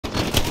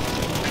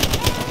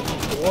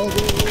Oh!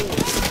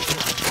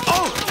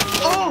 Oh!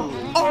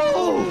 Oh!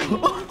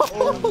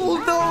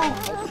 Oh no!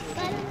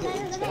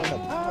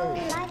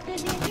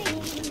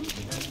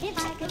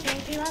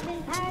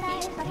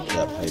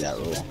 Yeah, play that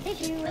role.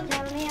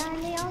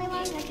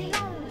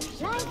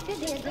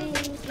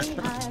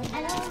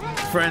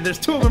 Friend, there's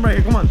two of them right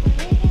here. Come on.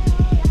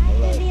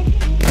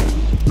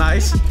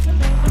 Nice. I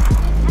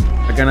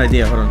got an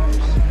idea. Hold on.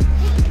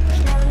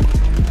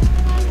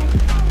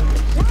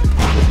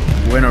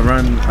 We're gonna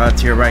run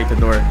to your right, the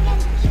door.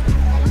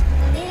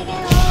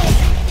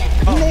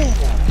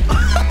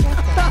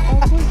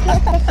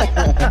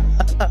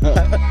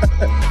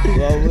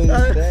 What was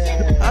that?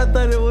 I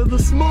thought it was a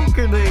smoke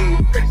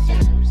grenade.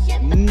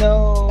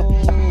 No,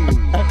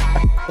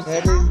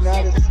 that is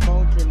not a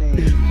smoke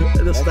grenade.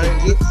 That's a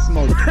get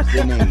smoked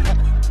grenade.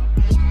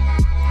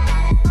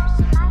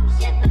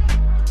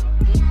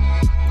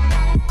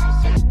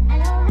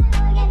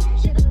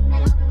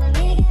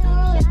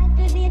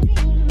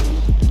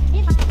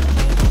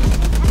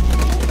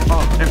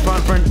 Oh, in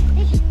front, friend.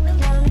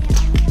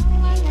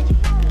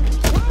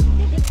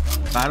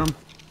 Got him.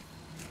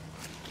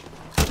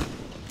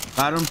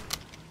 Got him.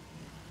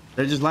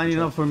 They're just lining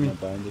up for me.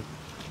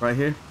 Right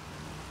here.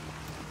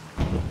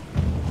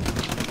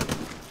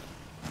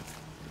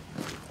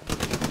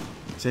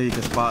 Say you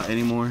can spot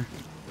anymore.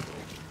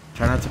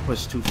 Try not to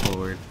push too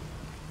forward.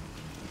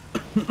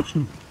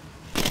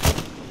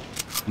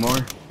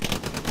 More.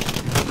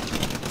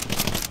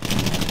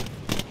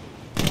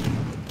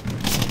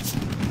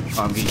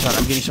 Oh, I'm getting shot at.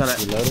 I'm getting shot at.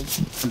 Reloading?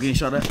 I'm getting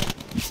shot at.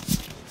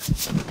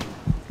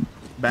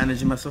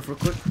 Bandaging myself real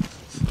quick.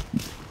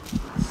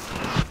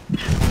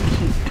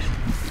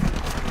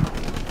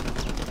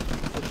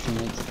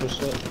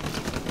 Push up.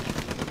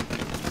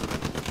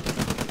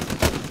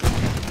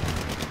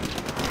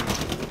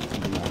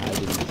 I'm not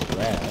hiding this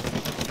grass.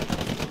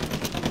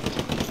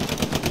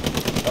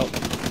 Oh,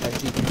 I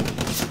see you.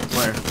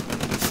 Where?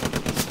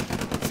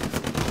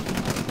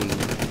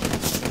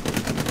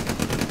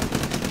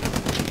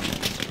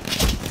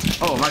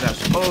 Oh my gosh.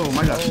 Oh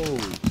my gosh.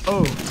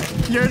 Oh,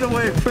 you're in the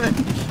way, friend.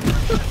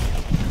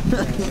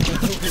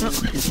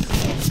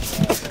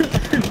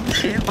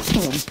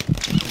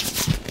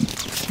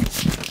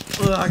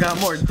 Ugh, I got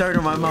more dirt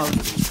in my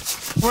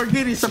mouth. We're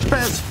getting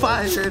suppressed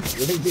fire.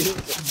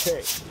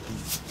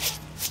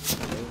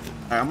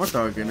 Alright, I'm gonna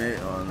throw a grenade.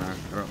 Oh no,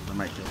 I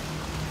might kill.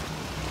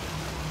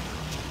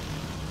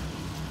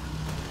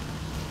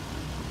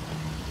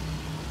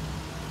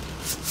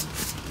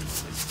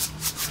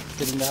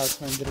 Get in the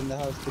house, man. Get in the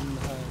house. Get in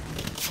the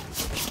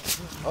house.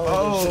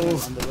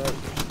 Oh. On the right.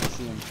 I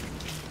see him.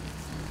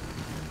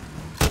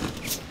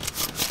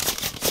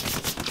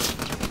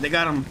 They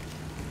got him.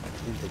 I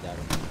think they got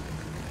him.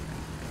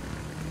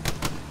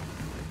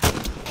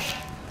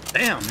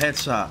 Damn,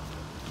 headshot.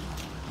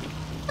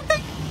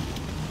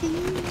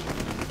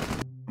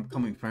 I'm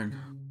coming, friend.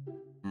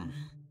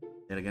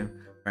 Yet again.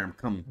 Friend, I'm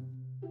coming.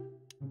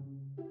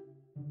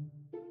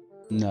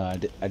 No,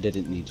 I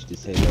didn't need you to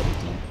say that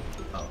again.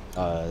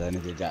 Oh. That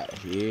nigga got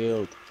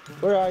healed.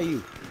 Where are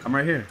you? I'm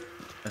right here.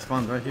 That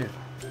spawn's right here.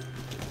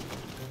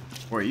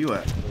 Where are you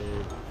at?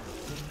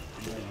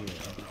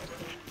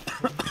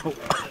 Or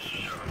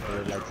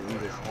like in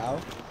this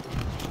house?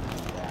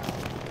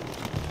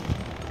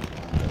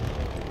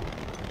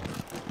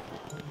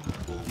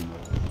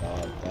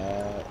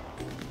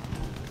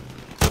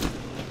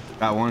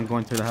 Got one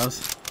going through the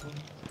house.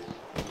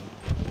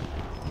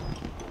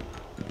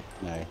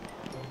 No.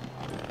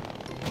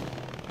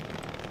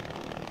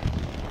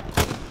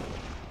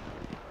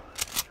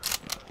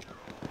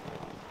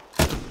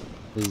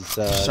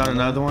 Shot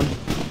another one.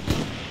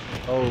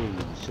 Holy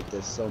shit,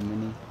 there's so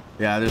many.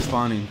 Yeah, they're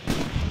spawning.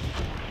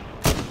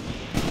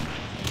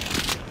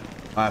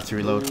 I have to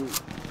reload. Ooh. I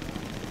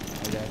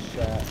got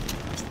shot.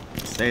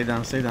 Stay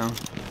down, stay down.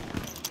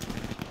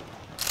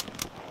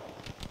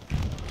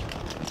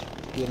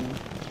 Get him.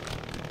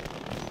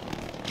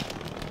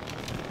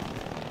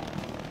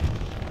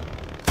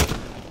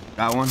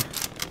 Got one.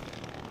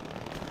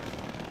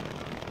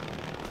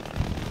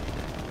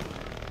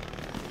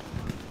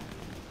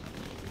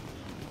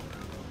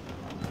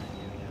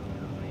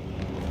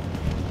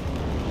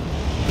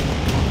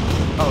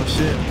 Oh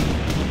shit.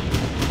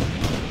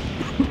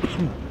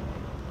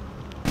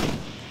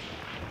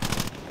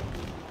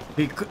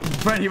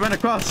 Friend, he ran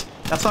across.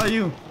 I saw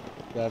you.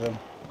 Got him.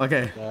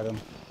 Okay. Got him.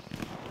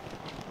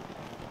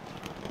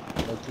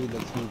 Okay,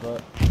 let's move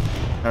up.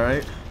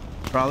 Alright.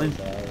 Crawling.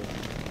 Sorry.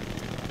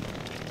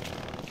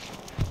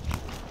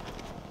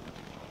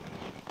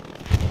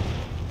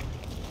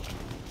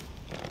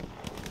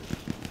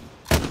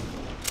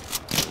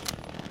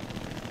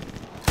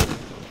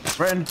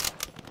 Friend.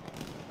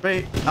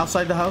 Wait,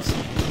 outside the house.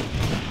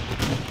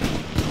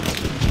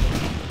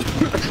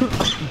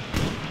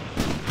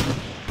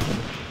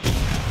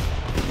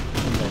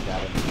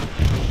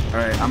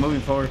 Alright, I'm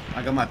moving forward.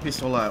 I got my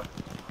pistol out.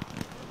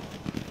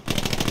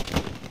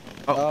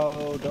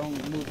 Oh,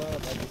 don't move up.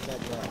 I just got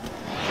that.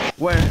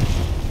 Where? Behind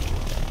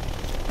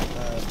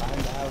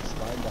the house.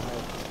 Behind the house.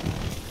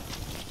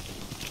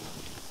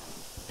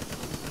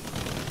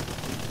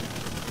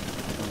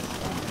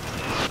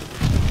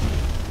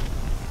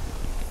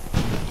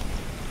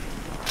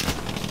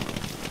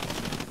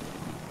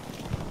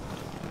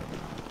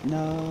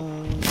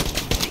 No.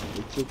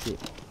 We took it.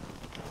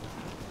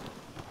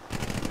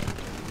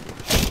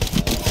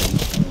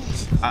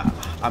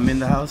 I'm in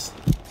the house.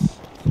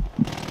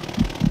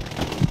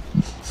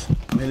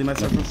 I'm healing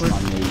myself real quick.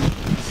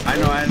 I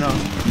know.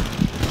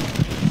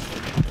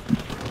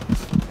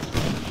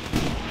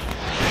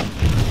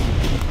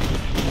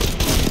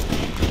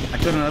 I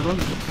killed another one.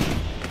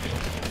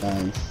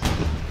 Nice.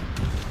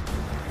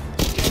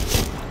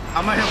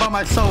 I'm out here by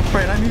myself,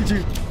 friend. I need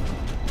you.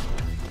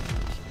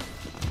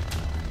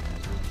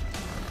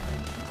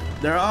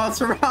 They're all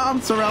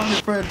surrounded,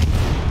 friend.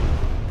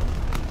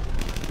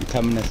 I'm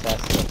coming as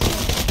fast as I can.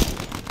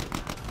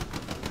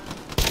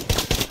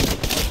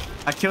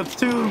 I killed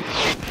 2.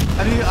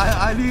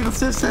 I need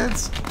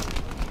assistance.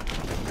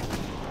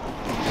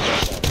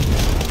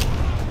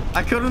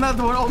 I killed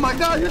another one. Oh my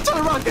god, you're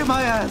trying to rocket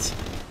my ass.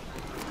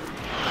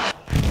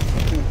 I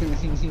feel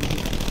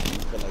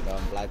like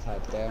I'm black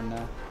type down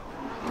now.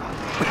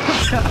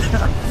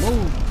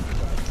 Move.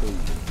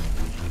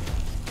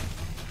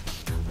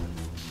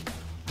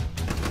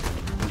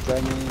 I'm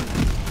coming.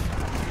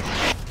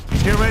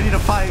 Get ready to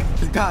fight.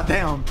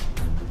 Goddamn.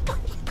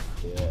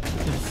 Yeah.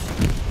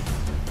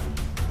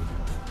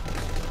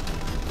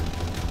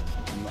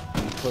 I'm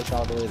gonna push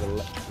all the way to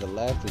the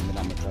left, and then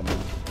I'm gonna come in.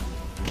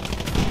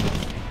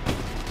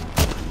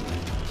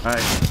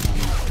 Alright.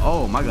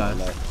 Oh my god.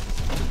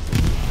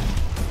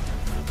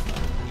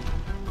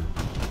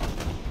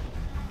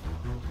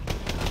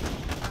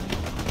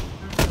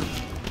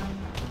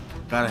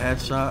 Got a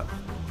headshot.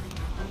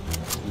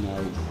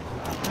 Nice.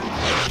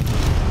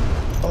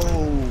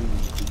 Oh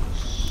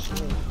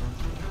shit.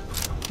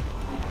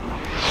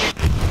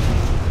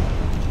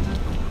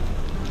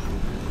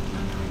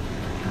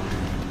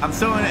 I'm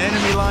still in the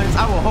enemy lines.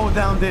 I will hold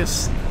down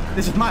this.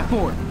 This is my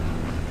fort.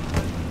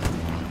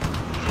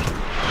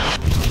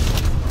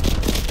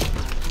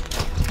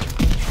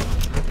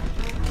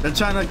 They're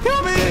trying to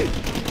kill me!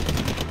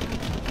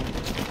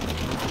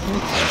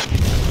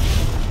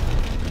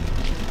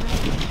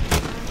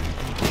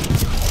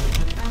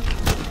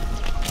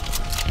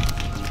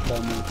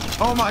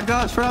 Oh my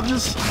gosh, Fred,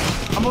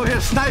 I'm over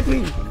here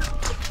sniping!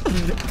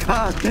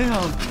 God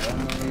damn!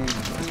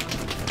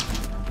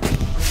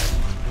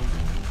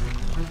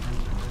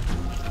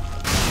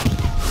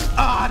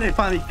 Ah, they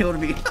finally killed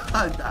me.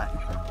 I died.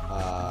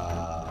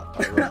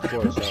 Of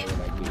course, I would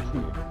like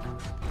you.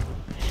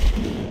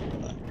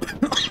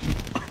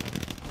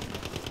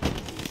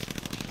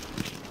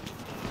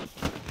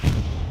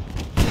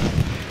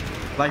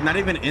 Like not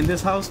even in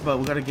this house, but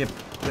we gotta get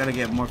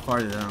more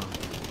farther down.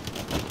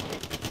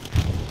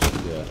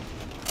 Yeah.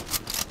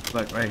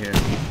 Look right here.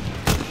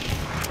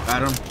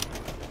 Got him.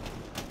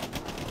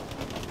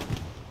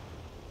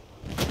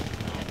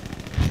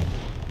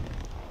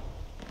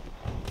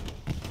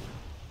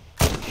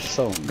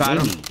 So got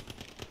many. him.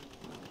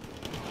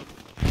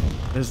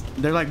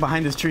 They're like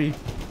behind this tree.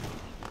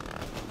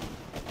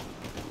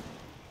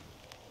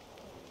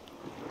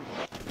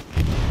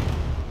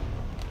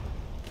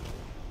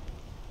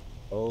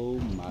 Oh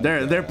my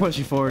God. They're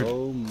pushing forward.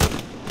 Oh my.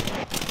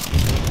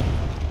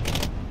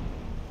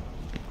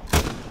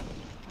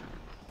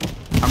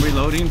 I'm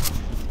reloading.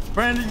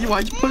 Brandon,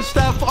 why'd you push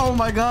that? Oh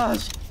my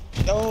gosh.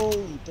 No,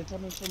 they're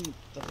coming from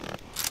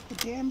the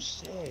damn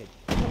shed.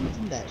 They're coming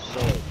from that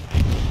shed.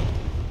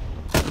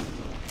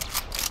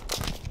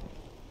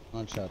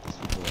 One shot this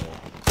before.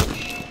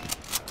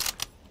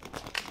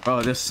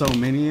 Oh, there's so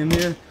many in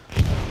there.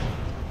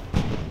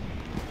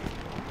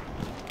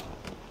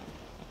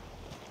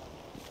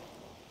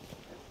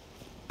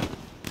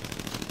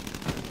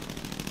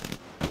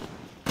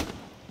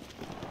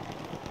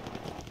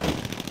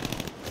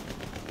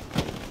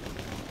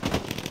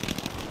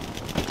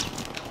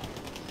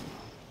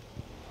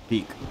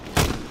 Peek.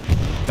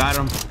 Got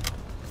him.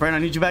 Friend, I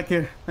need you back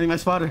here. I need my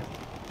spotter.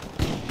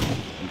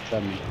 I'm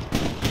coming.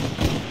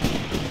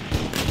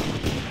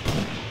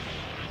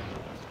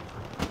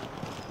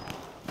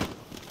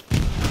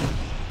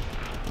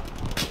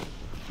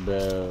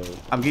 Bro.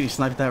 I'm getting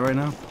sniped at right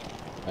now.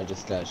 I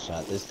just got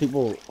shot. There's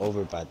people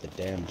over by the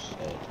damn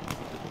shed.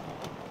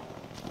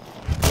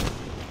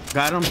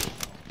 Got him.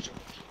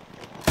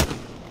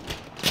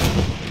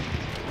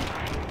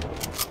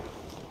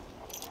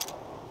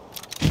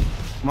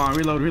 Come on,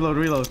 reload, reload,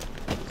 reload.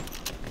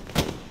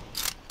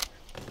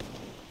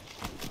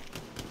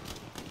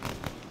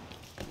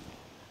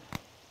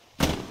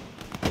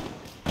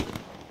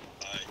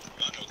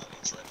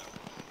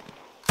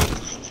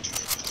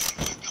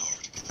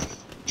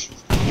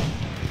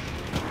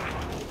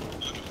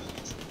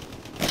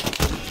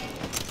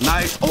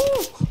 Nice.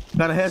 Oh,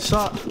 got a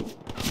headshot.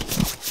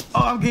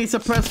 Oh, I'm getting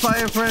suppressed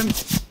fire, friend.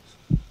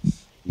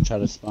 You try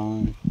to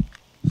spawn.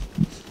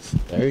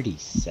 30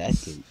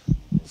 seconds.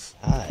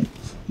 God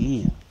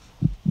damn.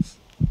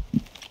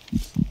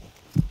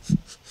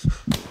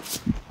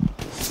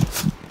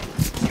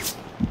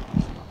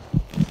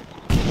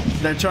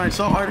 They're trying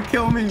so hard to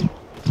kill me.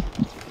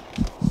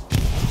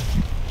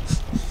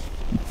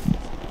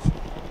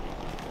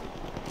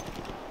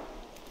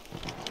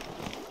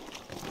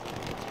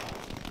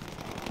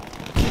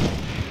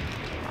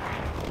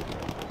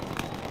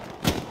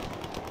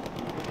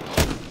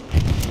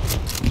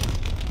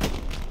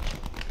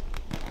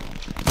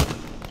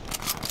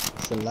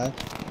 to the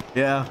left?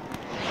 Yeah.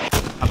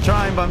 I'm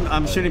trying, but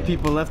I'm shooting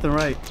people left and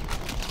right.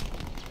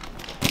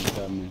 I'm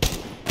coming.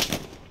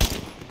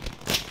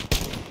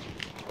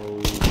 Oh.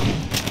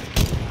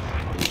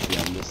 Crazy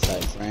on this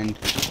side, friend.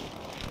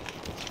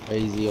 It's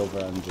crazy over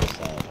on this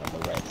side, on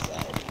the right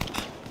side.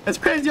 It's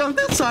crazy on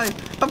this side.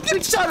 I'm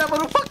getting shot at by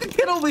the fucking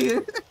kid over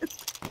here.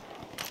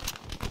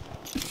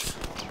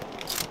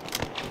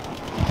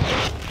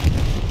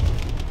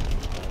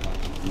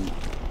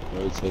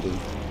 Rotating.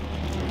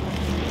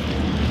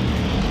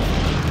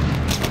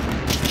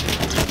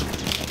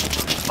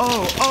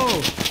 Oh.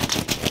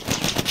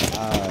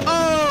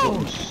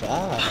 Getting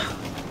shot.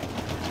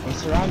 I'm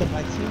surrounded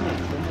by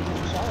teammates. They're not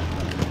getting shot.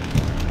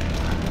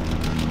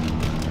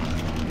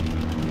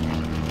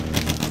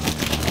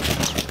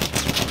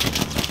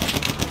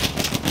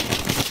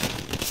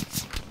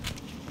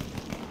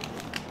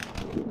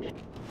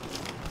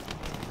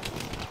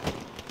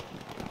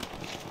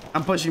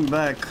 I'm pushing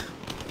back.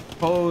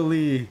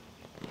 Holy.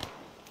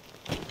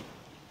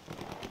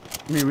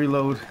 Let me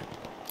reload.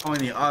 Oh,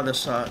 any other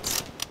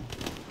shots?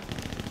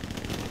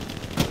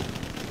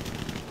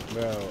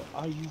 Bro,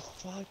 are you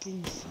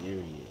fucking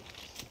serious?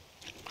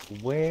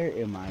 Where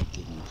am I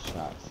getting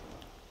shot?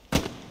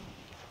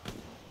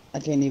 I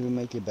can't even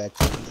make it back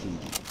to the team.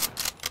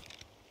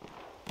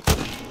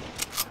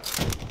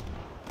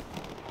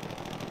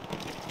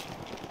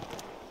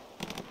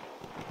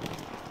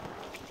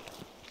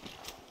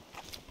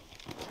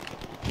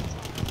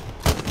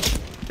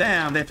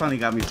 Damn, they finally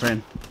got me,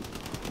 friend.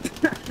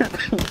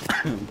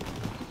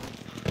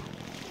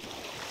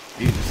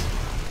 Jesus.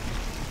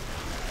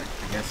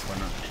 I guess why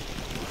not?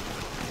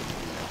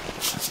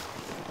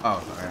 Oh,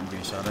 alright, I'm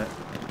getting shot at.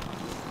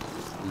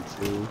 Me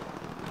too.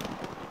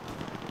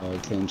 Oh, I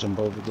can't jump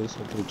over this.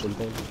 I can't jump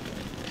over.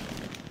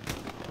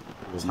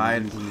 Just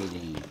hide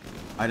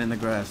in the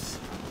grass.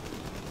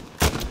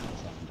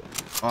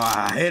 Oh,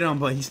 I hit him,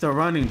 but he's still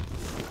running.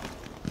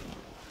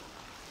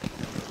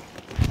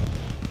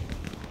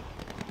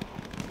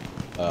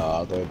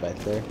 All the way back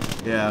there?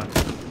 Yeah.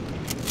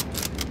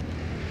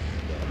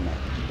 Yeah, I'm not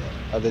gonna do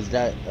that. Oh, there's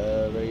that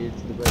right here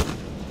to the right.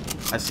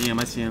 I see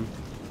him.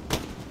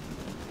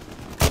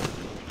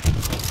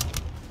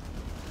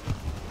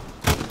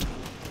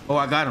 Oh,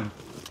 I got him.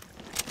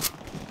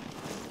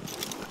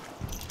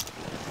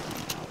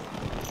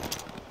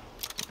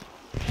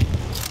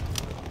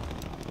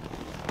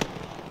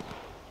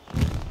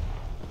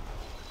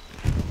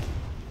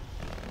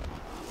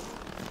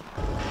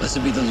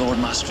 Blessed be the Lord,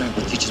 my strength,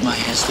 that teaches my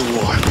hands to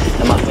war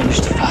and my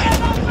fingers to fight.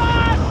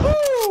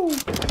 Woo!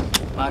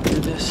 My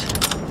goodness,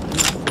 and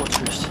my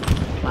fortress,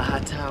 my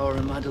high tower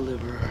and my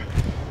deliverer.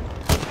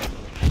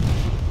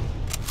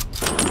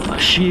 My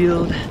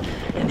shield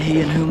and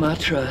he in whom I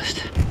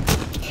trust.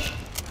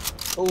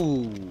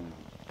 Ooh.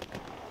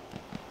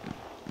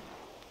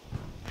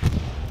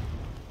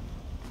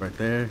 Right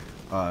there.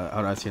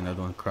 I see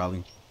another one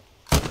crawling.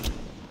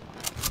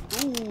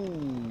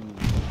 Ooh.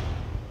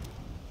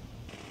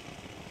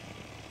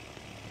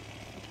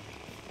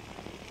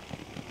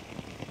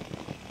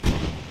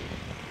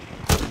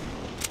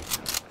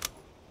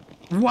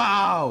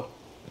 Wow!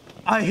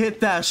 I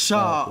hit that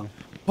shot.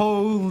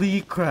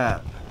 Holy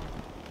crap.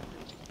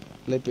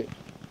 Flip it.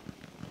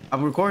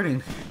 I'm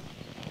recording.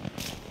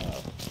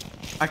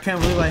 I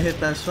can't believe I hit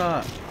that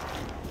shot.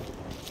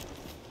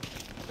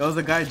 There was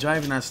a guy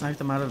driving. I sniped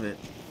him out of it.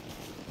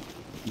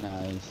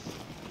 Nice.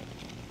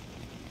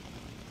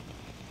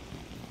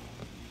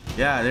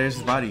 Yeah, there's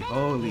his body.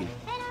 Holy.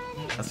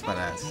 That's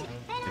badass.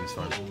 Thanks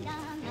for it.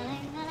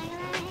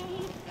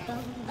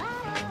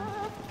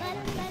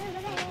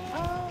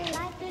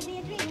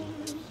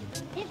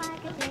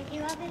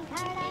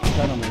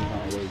 I don't make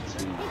my way to.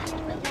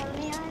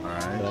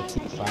 Alright. But I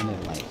keep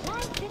finding like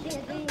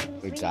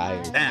the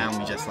guy. Damn,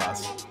 we just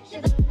lost.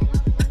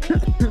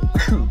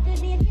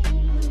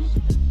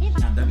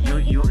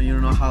 you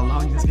don't know how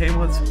long this game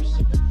was?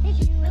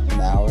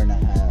 An hour and a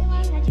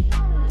half.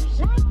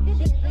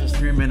 There's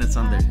 3 minutes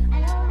under.